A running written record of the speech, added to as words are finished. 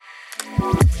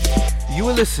You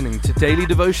are listening to Daily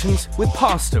Devotions with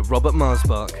Pastor Robert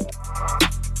Marsbach.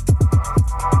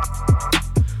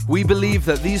 We believe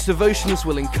that these devotions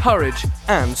will encourage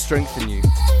and strengthen you.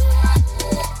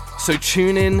 So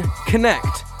tune in,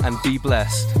 connect, and be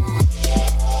blessed.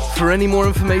 For any more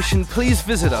information, please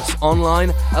visit us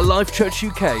online at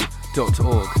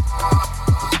lifechurchuk.org.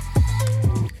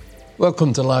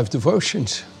 Welcome to Live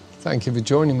Devotions. Thank you for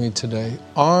joining me today.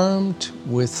 Armed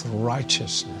with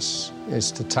Righteousness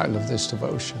is the title of this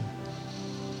devotion.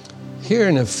 Here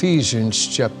in Ephesians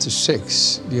chapter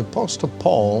 6, the Apostle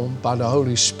Paul, by the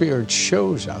Holy Spirit,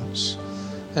 shows us,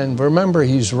 and remember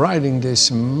he's writing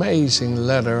this amazing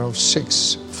letter of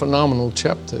 6 phenomenal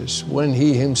chapters when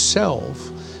he himself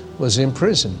was in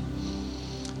prison.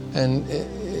 And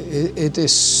it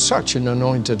is such an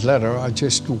anointed letter. I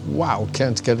just,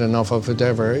 can't get enough of it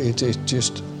ever. It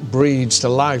just breathes the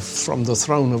life from the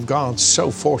throne of God so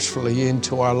forcefully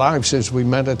into our lives as we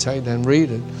meditate and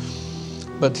read it.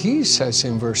 But he says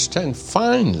in verse 10,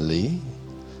 finally,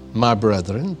 my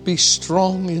brethren, be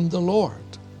strong in the Lord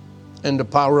and the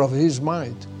power of his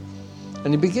might.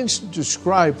 And he begins to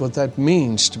describe what that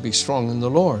means to be strong in the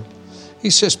Lord. He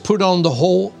says, put on the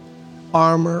whole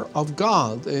armor of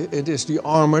God. It is the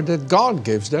armor that God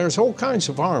gives. There's all kinds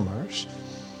of armors,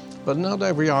 but not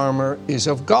every armor is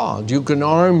of God. You can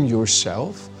arm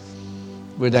yourself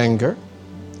with anger.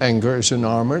 Anger is an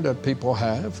armor that people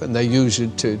have, and they use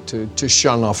it to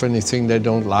shun off anything they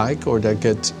don't like or they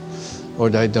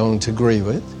don't agree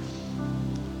with.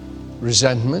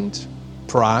 Resentment,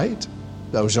 pride,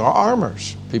 those are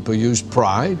armors. People use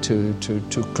pride to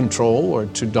control or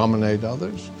to dominate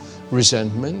others.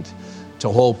 Resentment, to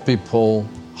hold people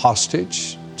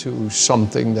hostage to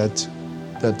something that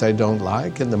they don't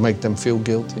like and to make them feel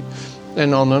guilty.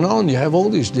 And on. You have all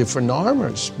these different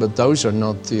armors, but those are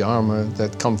not the armor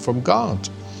that come from God.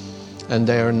 And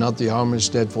they are not the armors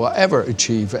that will ever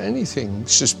achieve anything.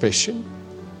 Suspicion,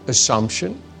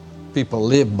 assumption, people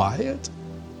live by it.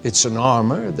 It's an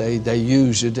armor. They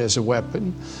use it as a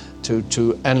weapon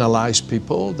to analyze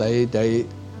people. They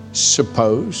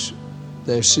suppose,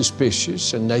 they're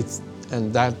suspicious, and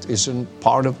that isn't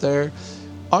part of their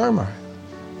armor.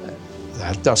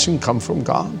 That doesn't come from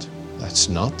God. That's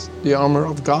not the armor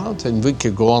of God. And we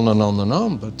could go on and on and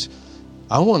on, but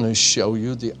I want to show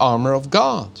you the armor of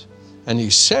God. And he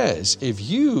says, if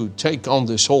you take on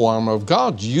this whole armor of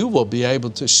God, you will be able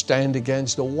to stand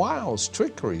against the wiles,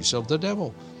 trickeries of the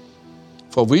devil.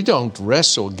 For we don't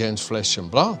wrestle against flesh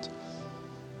and blood,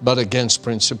 but against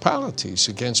principalities,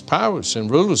 against powers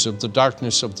and rulers of the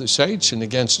darkness of this age, and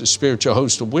against the spiritual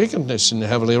host of wickedness in the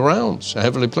heavenly realms,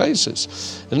 heavenly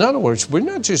places. In other words, we're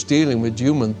not just dealing with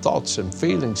human thoughts and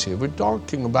feelings here. We're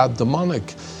talking about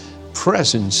demonic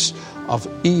presence of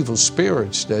evil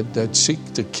spirits that seek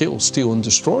to kill, steal, and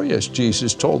destroy, as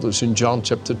Jesus told us in John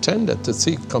chapter 10, that the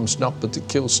thief comes not but to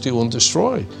kill, steal, and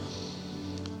destroy.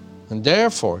 And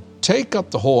therefore, take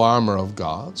up the whole armor of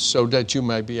God so that you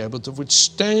may be able to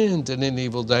withstand in an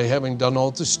evil day, having done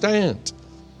all to stand.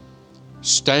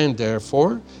 Stand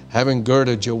therefore, having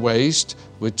girded your waist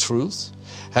with truth,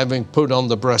 having put on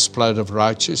the breastplate of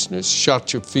righteousness,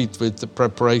 shod your feet with the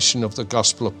preparation of the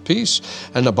gospel of peace,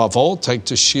 and above all, take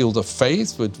the shield of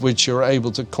faith with which you're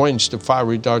able to quench the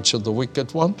fiery darts of the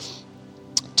wicked one.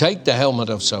 Take the helmet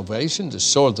of salvation, the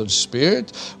sword of the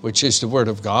Spirit, which is the word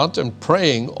of God, and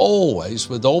praying always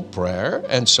with all prayer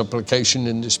and supplication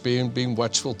in the Spirit, being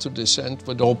watchful to this end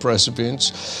with all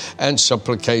perseverance and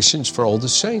supplications for all the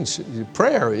saints.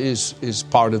 Prayer is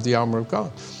part of the armor of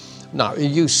God. Now,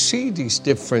 you see these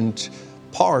different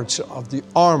parts of the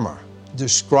armor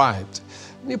described.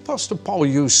 The Apostle Paul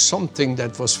used something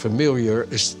that was familiar,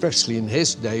 especially in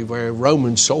his day, where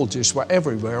Roman soldiers were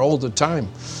everywhere all the time.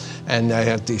 And they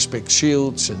had these big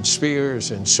shields and spears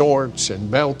and swords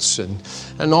and belts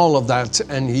and all of that.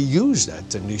 And he used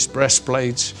that in these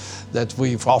breastplates that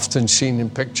we've often seen in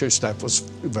pictures. That was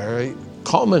very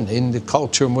common in the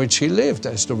culture in which he lived,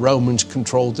 as the Romans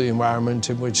controlled the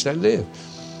environment in which they lived.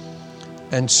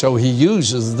 And so he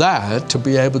uses that to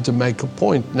be able to make a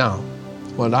point. Now,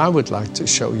 what I would like to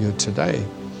show you today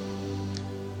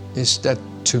is that,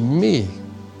 to me,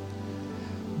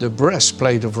 the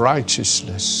breastplate of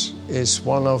righteousness is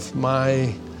one of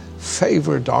my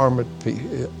favorite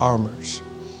armors.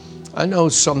 I know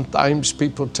sometimes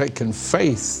people take in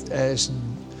faith as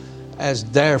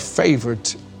their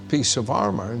favorite piece of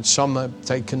armor, and some have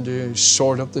taken the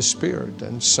sword of the Spirit,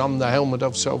 and some the helmet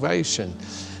of salvation,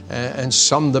 and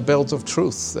some the belt of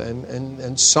truth,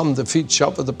 and some the feet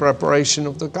shod with the preparation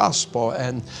of the gospel.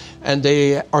 And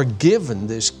they are given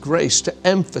this grace to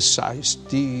emphasize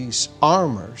these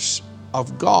armors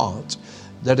of God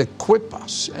that equip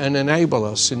us and enable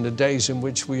us in the days in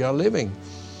which we are living.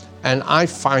 And I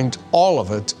find all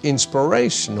of it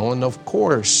inspirational. And of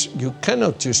course, you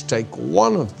cannot just take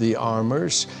one of the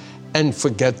armors and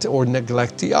forget or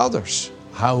neglect the others.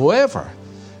 However,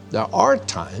 there are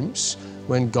times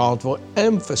when God will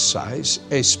emphasize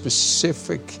a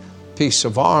specific piece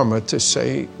of armor to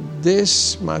say,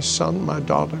 this, my son, my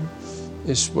daughter,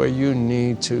 is where you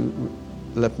need to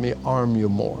let me arm you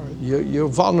more. You're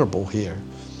vulnerable here.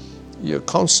 You're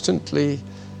constantly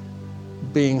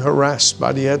being harassed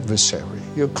by the adversary.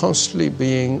 You're constantly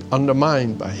being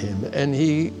undermined by him, and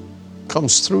he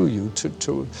comes through you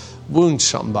to wound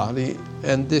somebody,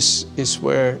 and this is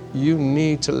where you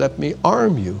need to let me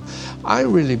arm you. I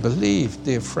really believe,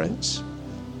 dear friends,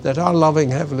 that our loving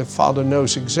Heavenly Father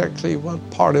knows exactly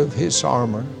what part of his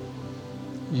armor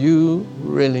you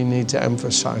really need to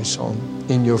emphasize on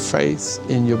in your faith,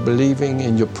 in your believing,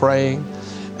 in your praying,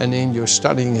 and in your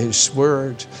studying his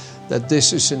word, that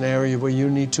this is an area where you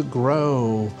need to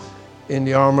grow in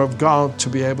the armor of God to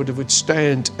be able to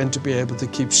withstand and to be able to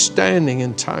keep standing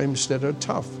in times that are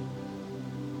tough.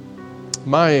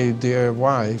 My dear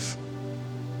wife,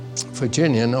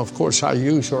 Virginia, and of course I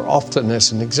use her often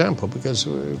as an example because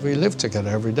we live together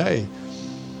every day,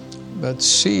 but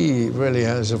she really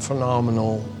has a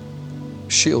phenomenal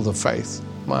shield of faith.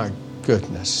 My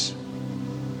goodness,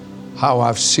 how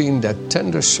I've seen that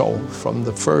tender soul from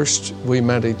the first we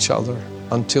met each other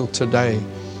until today,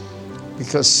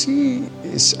 because she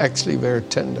is actually very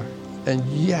tender, and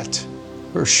yet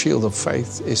her shield of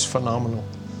faith is phenomenal.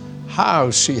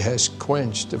 How she has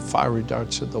quenched the fiery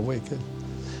darts of the wicked.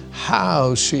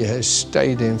 How she has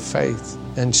stayed in faith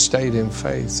and stayed in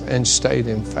faith and stayed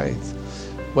in faith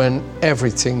when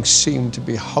everything seemed to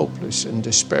be hopeless and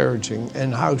disparaging,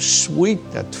 and how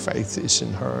sweet that faith is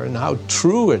in her, and how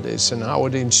true it is, and how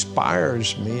it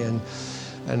inspires me,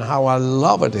 and how I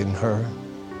love it in her.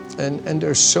 And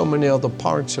there's so many other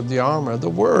parts of the armor. The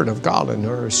Word of God in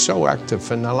her is so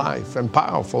active and alive and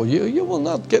powerful. You will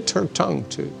not get her tongue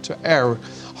to err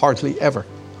hardly ever.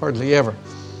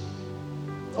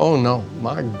 Oh no,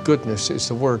 my goodness, is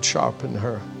the Word sharp in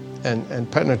her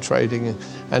and penetrating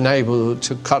and able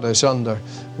to cut us under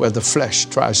where the flesh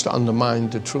tries to undermine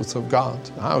the truth of God.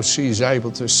 How she's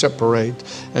able to separate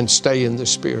and stay in the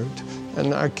Spirit.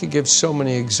 And I could give so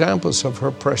many examples of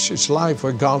her precious life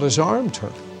where God has armed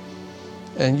her.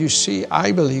 And you see,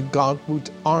 I believe God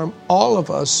would arm all of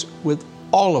us with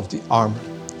all of the armor.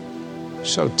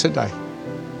 So today,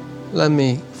 let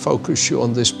me focus you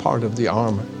on this part of the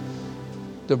armor,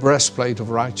 the breastplate of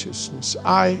righteousness.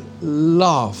 I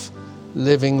love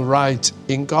living right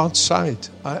in God's sight.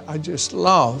 I just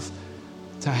love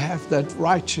to have that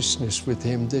righteousness with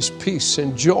Him, this peace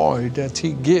and joy that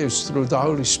He gives through the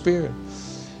Holy Spirit.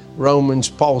 Romans,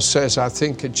 Paul says, I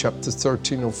think in chapter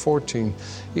 13 or 14,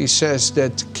 he says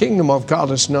that the kingdom of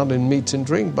God is not in meat and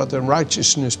drink, but in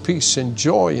righteousness, peace, and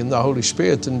joy in the Holy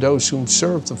Spirit, and those whom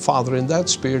serve the Father in that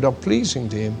Spirit are pleasing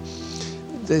to Him.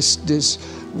 This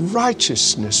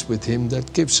righteousness with Him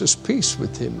that gives us peace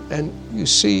with Him. And you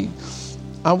see,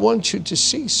 I want you to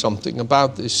see something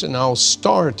about this, and I'll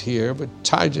start here with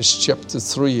Titus chapter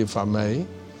 3, if I may.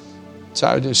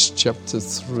 Titus chapter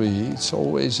 3, it's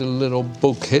always a little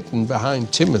book hidden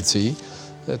behind Timothy.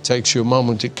 That takes you a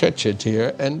moment to catch it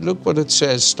here. And look what it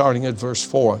says, starting at verse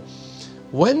 4.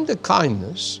 When the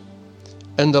kindness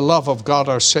and the love of God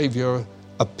our Savior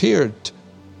appeared,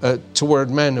 toward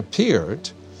man appeared,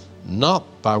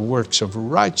 not by works of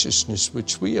righteousness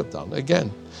which we have done.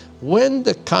 Again, when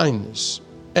the kindness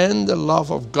and the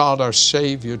love of God our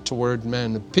Savior toward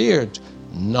man appeared,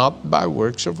 not by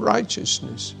works of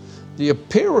righteousness. The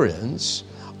appearance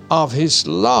of His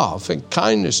love and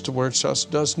kindness towards us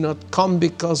does not come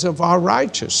because of our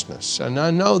righteousness. And I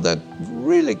know that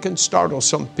really can startle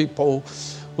some people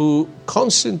who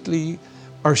constantly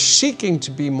are seeking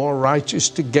to be more righteous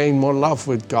to gain more love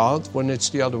with God when it's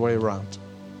the other way around.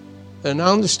 And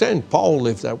I understand Paul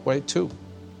lived that way too.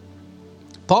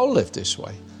 Paul lived this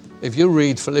way. If you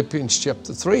read Philippians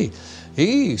chapter 3,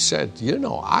 he said,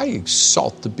 I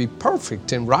sought to be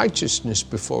perfect in righteousness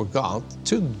before God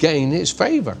to gain His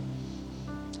favor.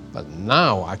 But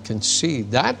now I can see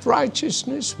that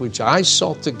righteousness which I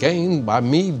sought to gain by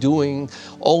me doing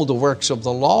all the works of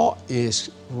the law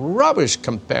is rubbish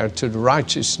compared to the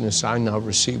righteousness I now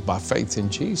receive by faith in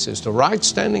Jesus. The right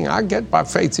standing I get by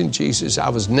faith in Jesus, I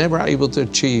was never able to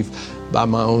achieve by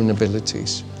my own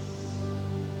abilities.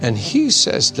 And he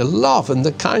says the love and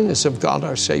the kindness of God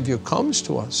our Savior comes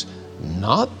to us,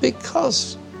 not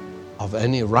because of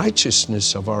any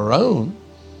righteousness of our own,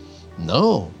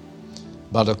 no,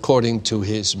 But according to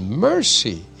his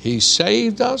mercy, he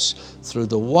saved us through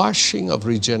the washing of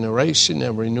regeneration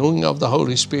and renewing of the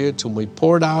Holy Spirit, whom we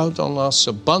poured out on us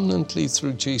abundantly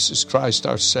through Jesus Christ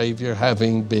our Savior.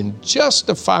 Having been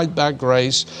justified by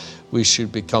grace, we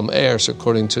should become heirs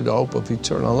according to the hope of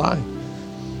eternal life.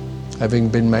 Having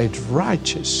been made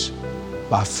righteous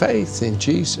by faith in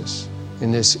Jesus,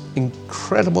 in his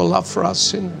incredible love for us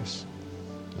sinners.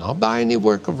 Not by any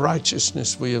work of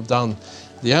righteousness we have done.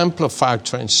 The Amplified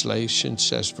Translation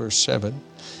says, verse 7,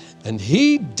 and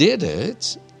he did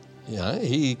it,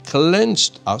 he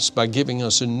cleansed us by giving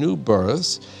us a new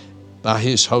birth by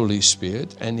his Holy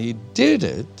Spirit, and he did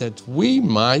it that we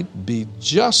might be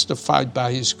justified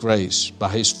by his grace, by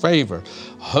his favor,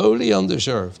 wholly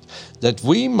undeserved, that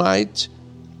we might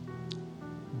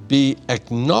be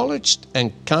acknowledged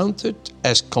and counted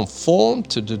as conformed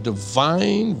to the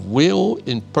divine will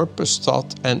in purpose,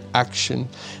 thought, and action,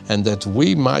 and that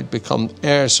we might become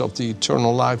heirs of the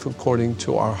eternal life according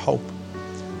to our hope.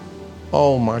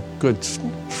 Oh, my good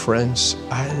friends,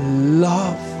 I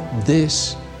love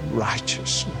this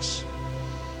righteousness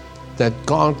that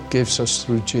God gives us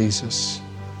through Jesus.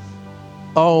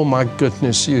 Oh, my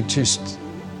goodness, you just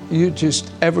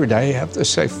every day have to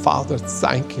say, Father,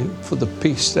 thank you for the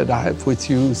peace that I have with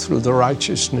you through the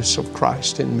righteousness of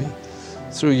Christ in me,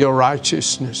 through your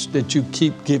righteousness that you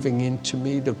keep giving into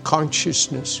me, the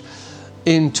consciousness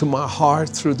into my heart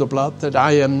through the blood that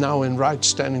I am now in right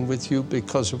standing with you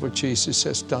because of what Jesus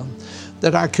has done,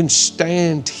 that I can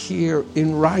stand here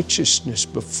in righteousness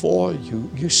before you.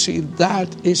 You see,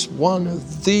 that is one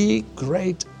of the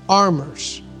great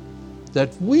armors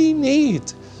that we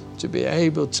need to be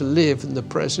able to live in the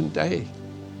present day,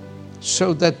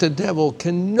 so that the devil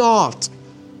cannot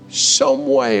some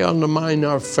way undermine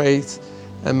our faith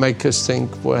and make us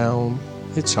think, well,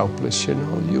 it's hopeless,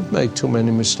 you've made too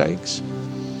many mistakes.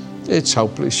 It's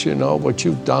hopeless, what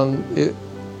you've done,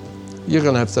 you're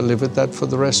going to have to live with that for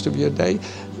the rest of your day.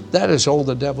 That is all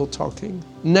the devil talking.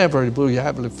 Never will your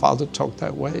Heavenly Father talk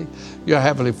that way. Your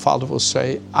Heavenly Father will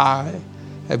say, I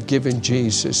have given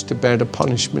Jesus to bear the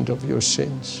punishment of your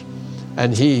sins,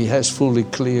 and he has fully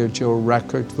cleared your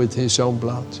record with his own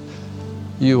blood.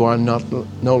 You are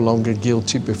no longer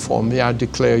guilty before me. I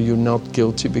declare you not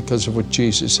guilty because of what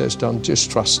Jesus has done.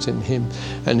 Just trust in him,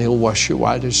 and he'll wash you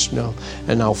white as snow.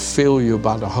 And I'll fill you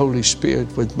by the Holy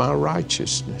Spirit with my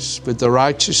righteousness, with the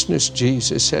righteousness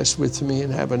Jesus has with me in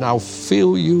heaven. I'll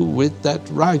fill you with that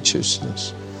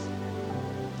righteousness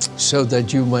so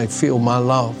that you may feel my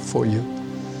love for you,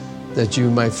 that you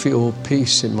may feel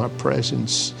peace in my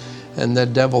presence. And the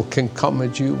devil can come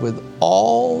at you with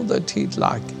all that he'd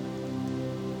like.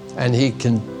 And he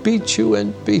can beat you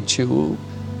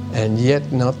and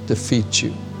yet not defeat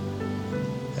you.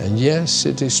 And yes,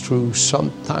 it is true,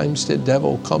 sometimes the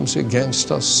devil comes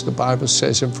against us. The Bible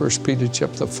says in 1 Peter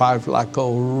chapter 5, like a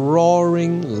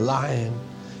roaring lion,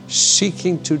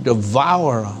 seeking to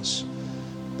devour us.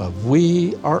 But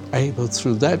we are able,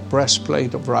 through that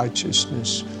breastplate of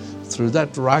righteousness, through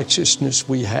that righteousness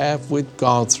we have with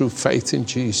God through faith in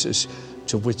Jesus,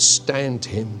 to withstand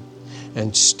him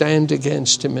and stand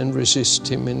against him and resist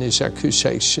him in his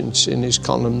accusations, in his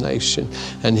condemnation,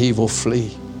 and he will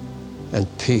flee. And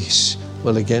peace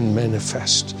will again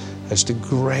manifest as the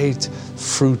great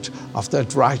fruit of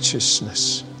that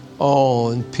righteousness.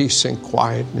 Oh, and peace and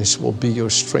quietness will be your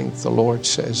strength, the Lord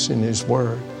says in his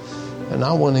word. And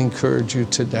I want to encourage you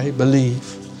today,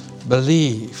 believe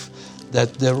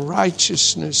that the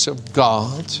righteousness of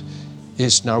God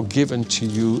is now given to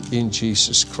you in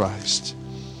Jesus Christ.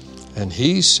 And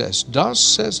he says, thus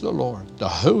says the Lord, the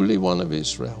Holy One of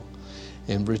Israel,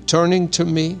 in returning to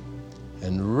me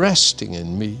and resting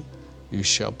in me, you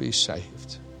shall be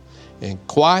saved. In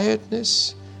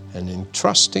quietness and in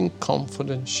trusting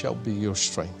confidence shall be your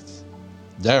strength.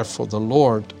 Therefore the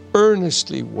Lord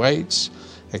earnestly waits,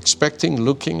 expecting,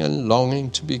 looking, and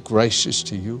longing to be gracious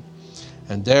to you.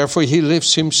 And therefore he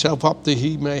lifts himself up that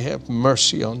he may have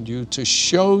mercy on you, to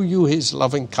show you his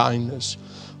loving kindness.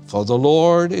 For the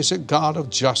Lord is a God of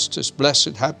justice.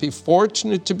 Blessed, happy,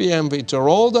 fortunate to be envied are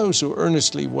all those who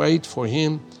earnestly wait for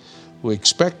him, who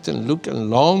expect and look and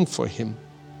long for him,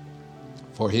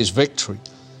 for his victory,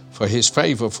 for his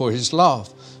favor, for his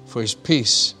love, for his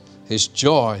peace, his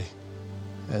joy,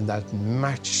 and that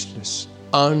matchless,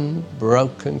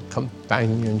 unbroken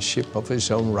companionship of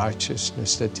his own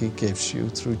righteousness that he gives you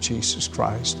through Jesus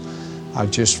Christ. I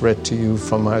just read to you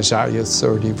from Isaiah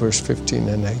 30, verse 15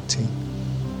 and 18.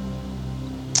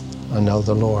 I know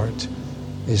the Lord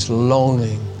is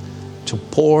longing to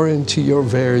pour into your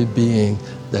very being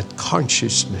that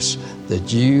consciousness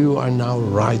that you are now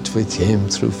right with Him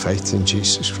through faith in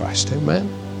Jesus Christ. Amen.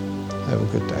 Have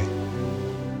a good day.